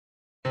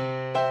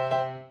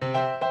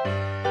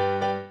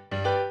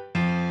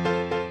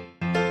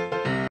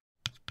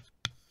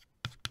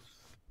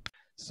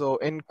So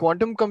in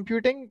quantum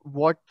computing,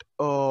 what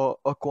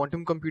a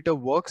quantum computer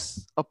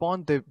works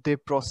upon, they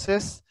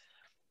process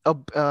a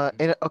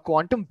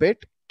quantum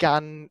bit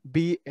can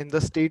be in the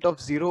state of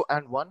 0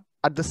 and 1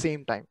 at the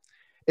same time.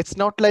 It's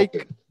not Okay.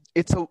 like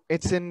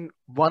it's in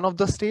one of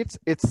the states,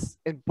 it's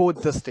in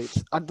both the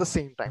states at the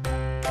same time.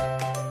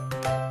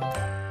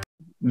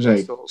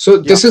 Right. So So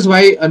yeah. this is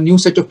why a new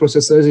set of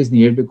processors is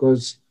needed,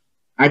 because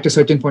at a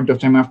certain point of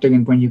time, after a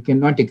given point, you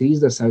cannot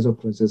decrease the size of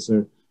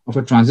processor of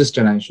a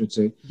transistor, I should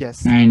say,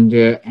 Yes. and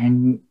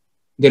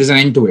there is an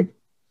end to it.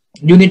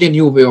 You need a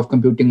new way of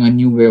computing, a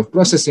new way of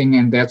processing,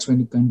 and that's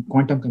when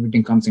quantum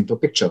computing comes into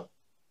picture.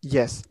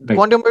 Yes, Right.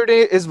 quantum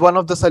computing is one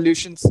of the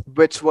solutions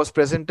which was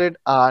presented,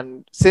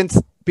 and since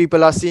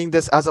people are seeing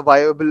this as a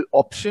viable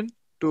option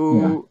Yeah.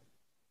 to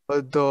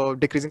the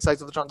decreasing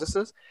size of the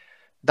transistors,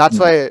 that's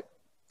Yeah. why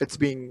it's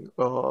being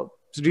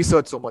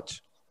researched so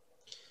much.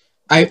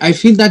 I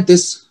feel that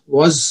this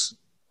was,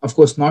 of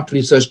course, not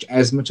researched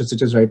as much as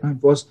it is right now.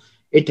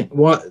 It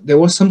was there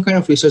was some kind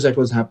of research that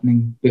was happening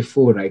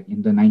before, right,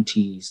 in the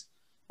 90s,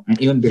 and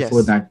even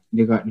before Yes. that,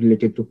 they got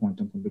related to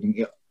quantum computing.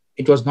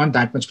 It was not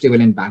that much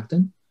prevalent back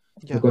then,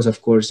 Yeah. because,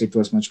 of course, it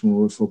was much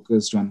more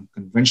focused on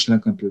conventional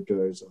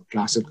computers or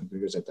classical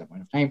computers at that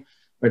point of time.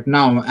 But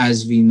now,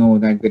 as we know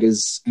that there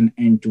is an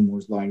end to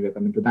Moore's law, and we're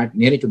coming to that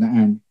nearly to the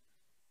end,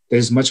 there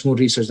is much more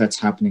research that's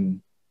happening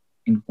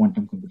in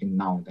quantum computing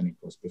now than it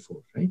was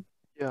before, right?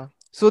 Yeah.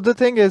 So the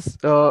thing is,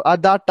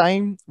 at that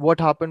time, what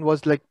happened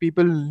was like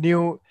people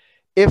knew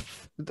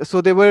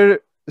so they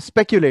were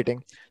speculating.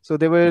 So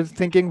they were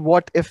thinking,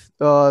 what if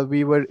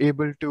we were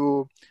able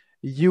to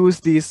use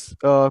these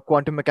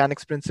quantum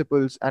mechanics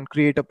principles and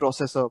create a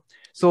processor?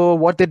 So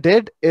what they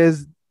did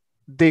is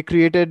they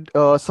created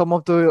some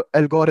of the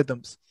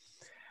algorithms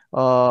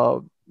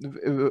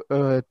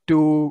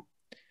to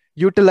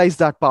utilize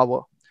that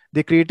power.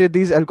 They created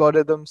these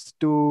algorithms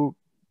to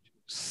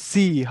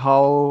see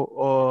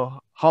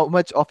how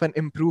much of an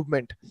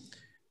improvement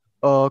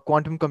a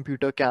quantum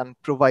computer can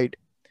provide.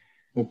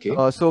 Okay.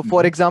 So,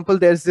 for Mhm. example,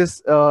 there's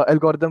this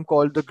algorithm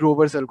called the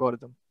Grover's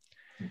algorithm.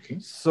 Okay.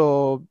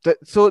 So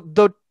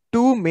the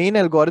two main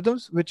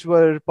algorithms which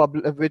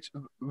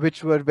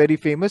were very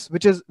famous,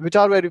 which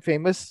are very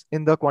famous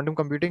in the quantum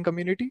computing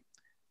community,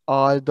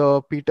 are the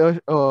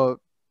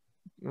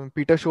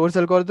Peter Shor's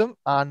algorithm,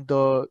 and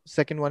the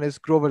second one is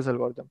Grover's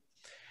algorithm.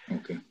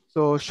 Okay.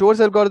 So Shor's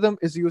algorithm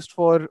is used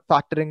for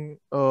factoring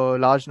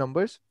large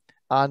numbers,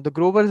 and the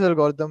Grover's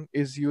algorithm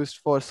is used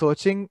for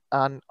searching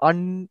an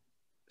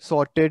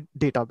unsorted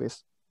database.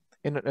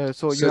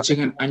 Searching If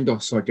you an want,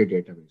 unsorted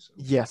database.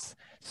 Okay. yes.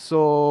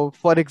 So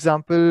for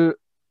example,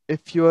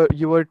 if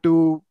you were to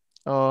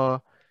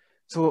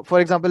for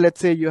example, let's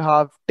say you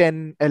have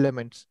 10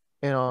 elements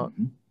in a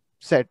Mm-hmm.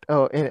 set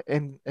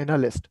in a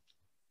list,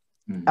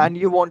 Mm-hmm. and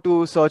you want to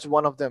search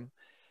one of them.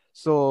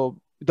 So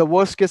the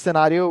worst case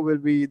scenario will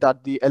be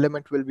that the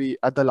element will be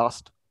at the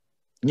last.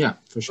 Yeah,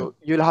 for sure. So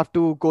you'll have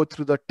to go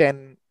through the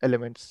 10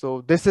 elements. So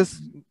this is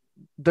Mm-hmm.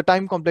 the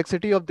time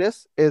complexity of this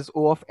is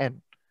O of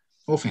n.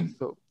 Often,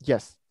 So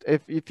yes,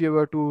 if you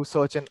were to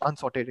search an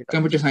unsorted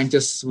computer database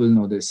scientists will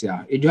know this.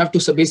 Yeah, you have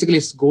to basically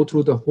go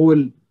through the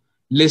whole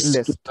list to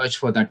list. search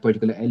for that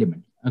particular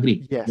element.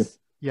 Agreed. Yep. Yes.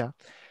 Yeah.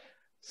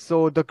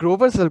 So the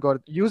Grover's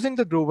algorithm, using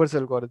the Grover's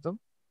algorithm,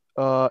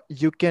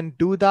 you can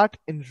do that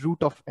in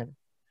root of n.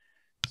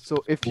 So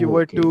if you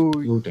were Okay. to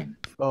Routine.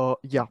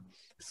 yeah,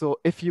 so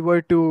if you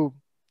were to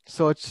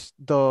search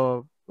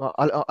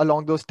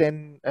along those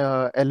 10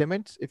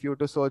 elements, if you were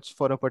to search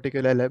for a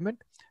particular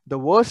element, the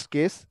worst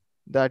case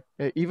that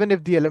even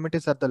if the element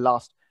is at the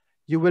last,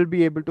 you will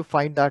be able to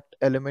find that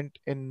element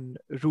in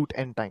root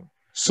n time.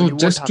 So So you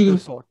won't just have to to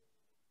sort.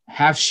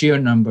 have sheer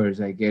numbers,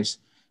 I guess.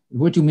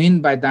 What you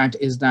mean by that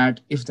is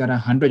that if there are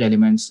 100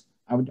 elements,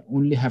 I would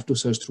only have to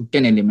search through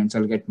 10 elements.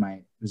 I'll get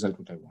my result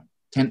what I want.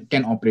 10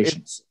 It,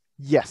 operations.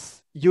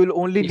 yes, you'll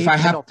only If I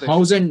need 10 have operations.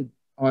 1,000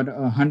 or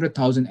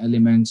 100,000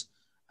 elements,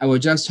 I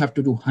would just have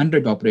to do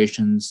 100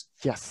 operations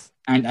Yes.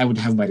 and I would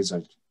have my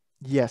result.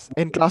 Yes.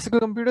 In classical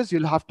computers,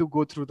 you'll have to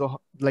go through the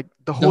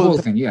The whole whole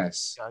thing. thing,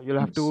 yes. Yeah, you'll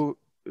have Yes. to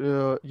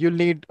you'll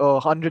need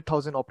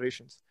 100,000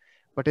 operations,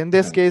 but in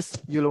this Right. case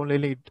you'll only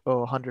need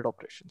 100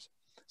 operations.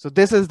 So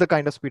this is the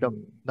kind of speed up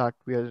Mm. that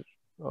we are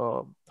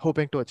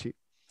hoping to achieve.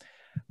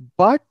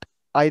 But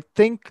I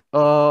think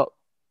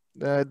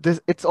this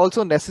it's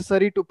also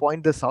necessary to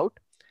point this out,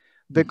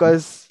 Mhm.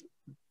 because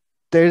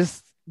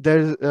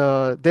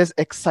there's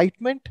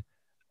excitement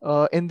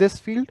in this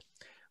field,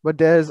 but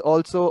there's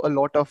also a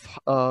lot of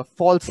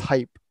false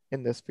hype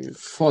in this field.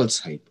 False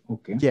hype.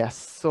 Okay. Yes.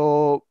 So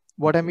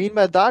what I Okay. mean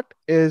by that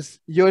is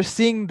you're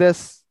seeing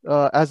this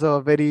as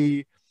a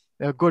very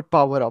good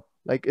power up.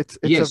 Like it's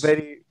a Yes.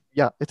 very,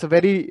 yeah, it's a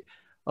very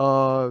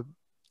uh,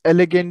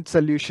 elegant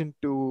solution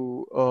to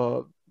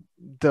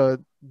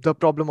the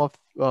problem of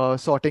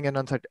searching an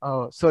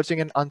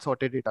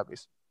unsorted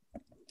database.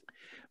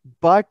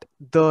 But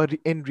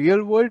in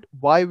real world,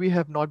 why we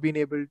have not been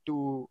able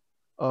to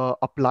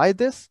apply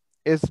this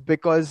is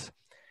because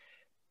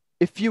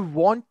if you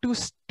want to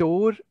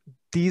store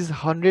these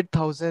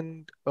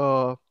 100,000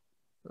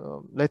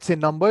 let's say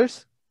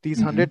numbers, these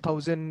Mm-hmm.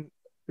 100,000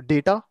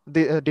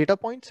 data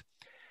points,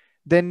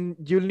 then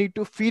you'll need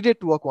to feed it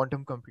to a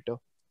quantum computer.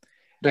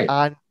 Right.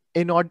 And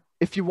in order,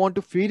 if you want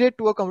to feed it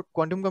to a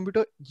quantum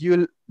computer,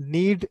 you'll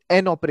need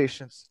n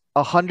operations,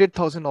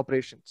 100,000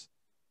 operations,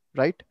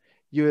 right?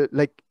 You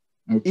like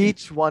Okay.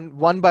 each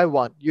one by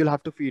one, you'll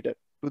have to feed it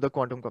to the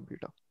quantum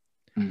computer.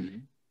 Mm-hmm.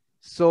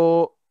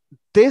 So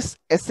this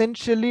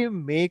essentially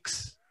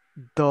makes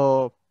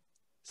the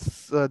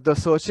the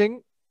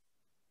searching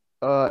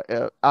uh,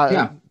 uh, uh,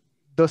 Yeah.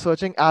 the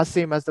searching as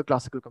same as the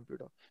classical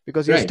computer,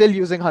 because Right. you're still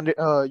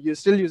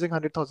using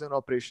 100,000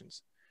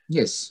 operations.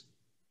 Yes.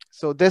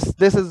 So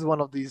this is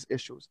one of these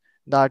issues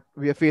that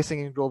we are facing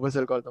in Grover's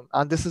algorithm,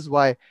 and this is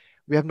why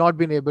we have not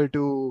been able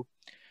to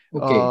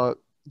Okay. uh,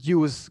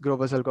 use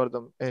Grover's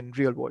algorithm in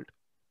real world.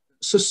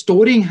 So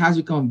storing has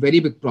become a very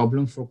big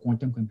problem for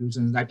quantum computers,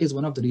 and that is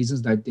one of the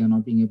reasons that they are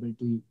not being able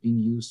to being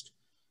used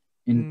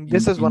in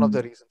This is one of the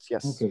in. reasons.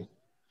 Yes. Okay.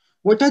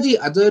 What are the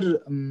other,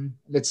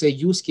 let's say,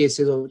 use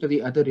cases, or what are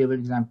the other real world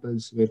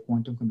examples where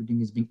quantum computing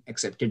is being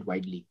accepted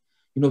widely?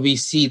 We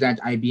see that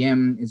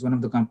IBM is one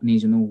of the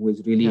companies, who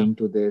is really Yeah.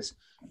 into this.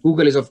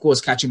 Google is, of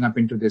course, catching up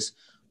into this.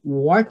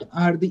 What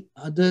are the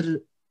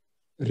other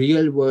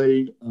real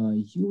world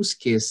use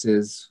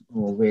cases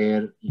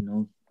where,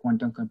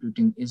 quantum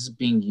computing is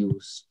being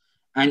used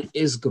and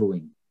is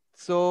growing?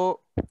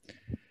 So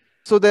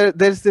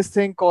there's this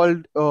thing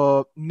called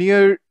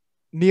near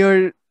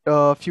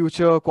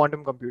future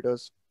quantum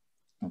computers,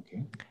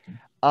 Okay. Okay.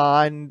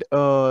 and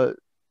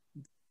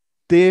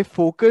they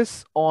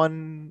focus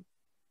on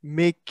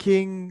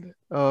making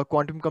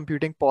quantum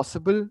computing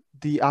possible,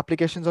 the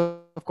applications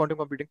of quantum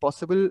computing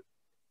possible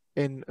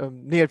in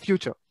near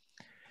future.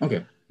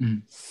 Okay.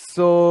 Mhm.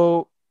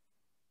 So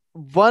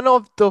one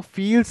of the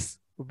fields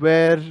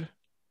where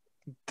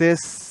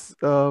this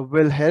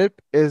will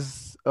help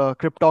is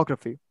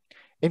cryptography.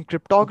 In Okay.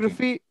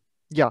 cryptography,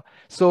 yeah.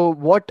 So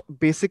what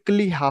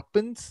basically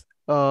happens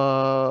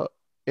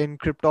in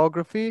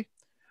cryptography,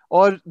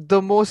 or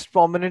the most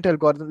prominent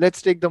algorithm,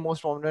 let's take the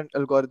most prominent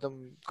algorithm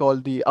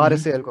called the Mhm.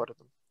 RSA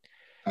algorithm.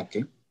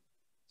 Okay.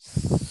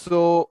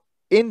 So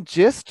in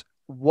gist,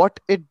 what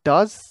it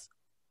does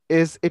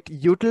is it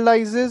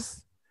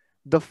utilizes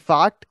the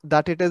fact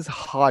that it is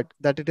hard,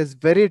 that it is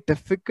very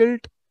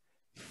difficult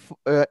f-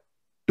 uh,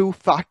 to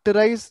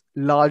factorize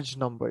large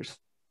numbers.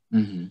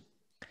 Hmm.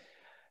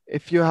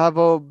 If you have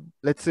a,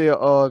 let's say,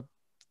 a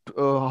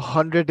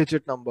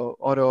 100-digit number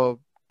or a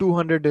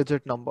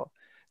 200-digit number,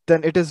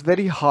 then it is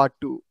very hard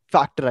to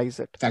factorize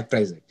it.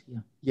 Factorize it. Yeah.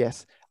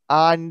 Yes.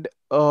 And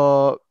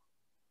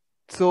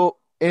so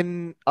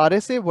in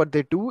RSA, what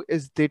they do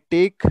is they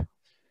take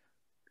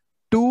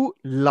two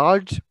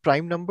large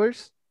prime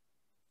numbers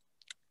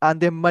and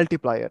they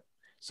multiply it.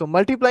 So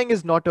multiplying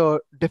is not a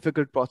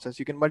difficult process.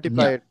 You can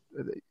multiply Yeah.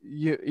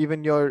 it.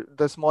 Even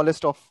the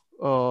smallest of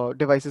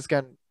devices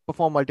can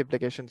perform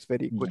multiplications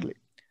very Yeah. quickly.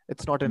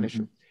 It's not an Hmm.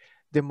 issue.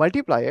 They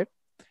multiply it,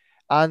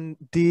 and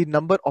the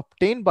number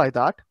obtained by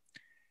that,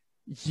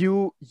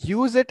 you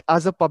use it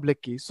as a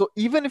public key. So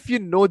even if you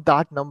know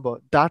that number,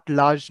 that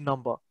large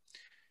number,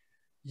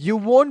 you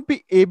won't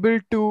be able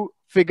to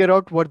figure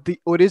out what the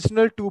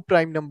original two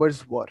prime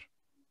numbers were,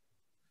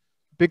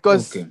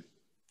 because Okay.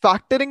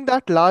 factoring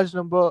that large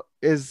number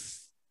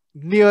is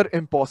near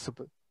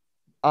impossible.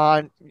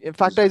 And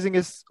factorizing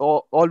is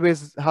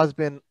always has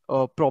been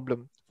a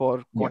problem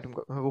for Yeah.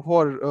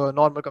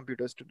 normal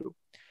computers to do.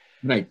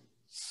 Right.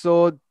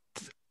 So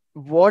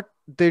what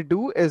they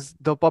do is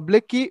the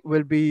public key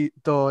will be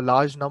the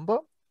large number,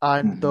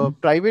 and the Hmm.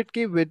 private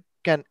key with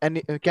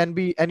can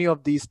be any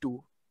of these two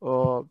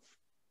uh,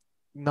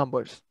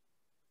 numbers,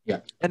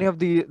 Yeah. any of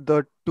the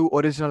two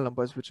original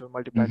numbers which are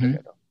multiplied Hmm.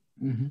 together.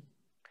 Hmm.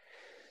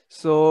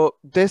 So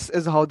this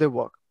is how they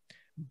work.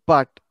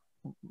 But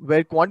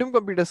where quantum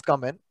computers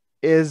come in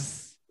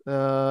is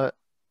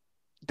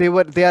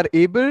they are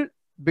able,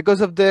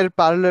 because of their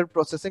parallel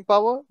processing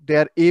power, they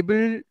are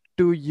able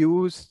to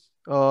use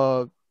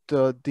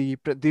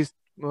these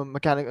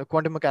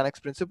quantum mechanics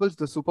principles,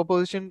 the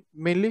superposition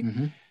mainly.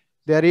 Hmm.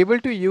 They are able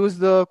to use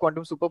the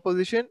quantum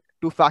superposition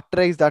to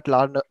factorize that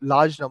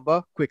large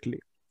number quickly.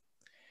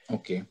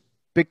 Okay.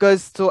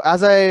 Because so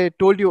as I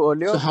told you So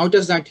earlier, how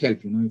does that help?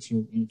 If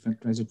you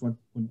factorize it, what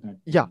would that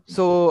yeah. help in?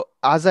 So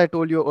as I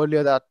told you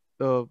earlier that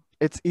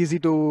it's easy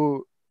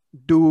to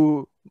do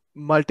To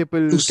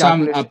multiple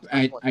sum calculations up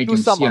at once to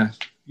items. sum up. Yeah.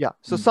 Yeah.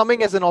 So Mm.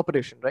 summing is an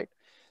operation, right?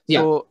 Yeah.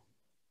 So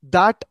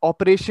that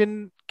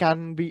operation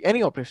can be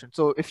any operation.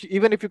 So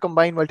even if you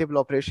combine multiple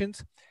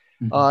operations,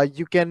 Hmm.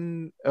 you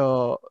can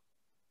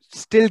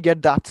still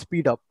get that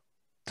speed up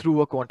through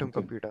a quantum Okay.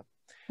 computer.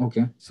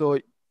 Okay. So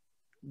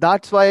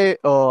that's why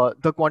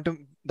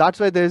that's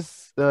why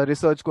there's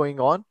research going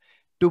on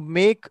to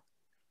make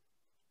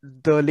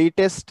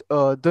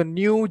the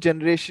new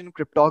generation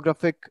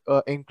cryptographic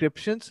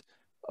encryptions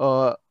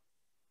uh,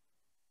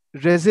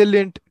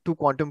 resilient to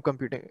quantum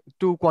computing,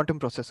 to quantum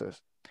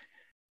processors.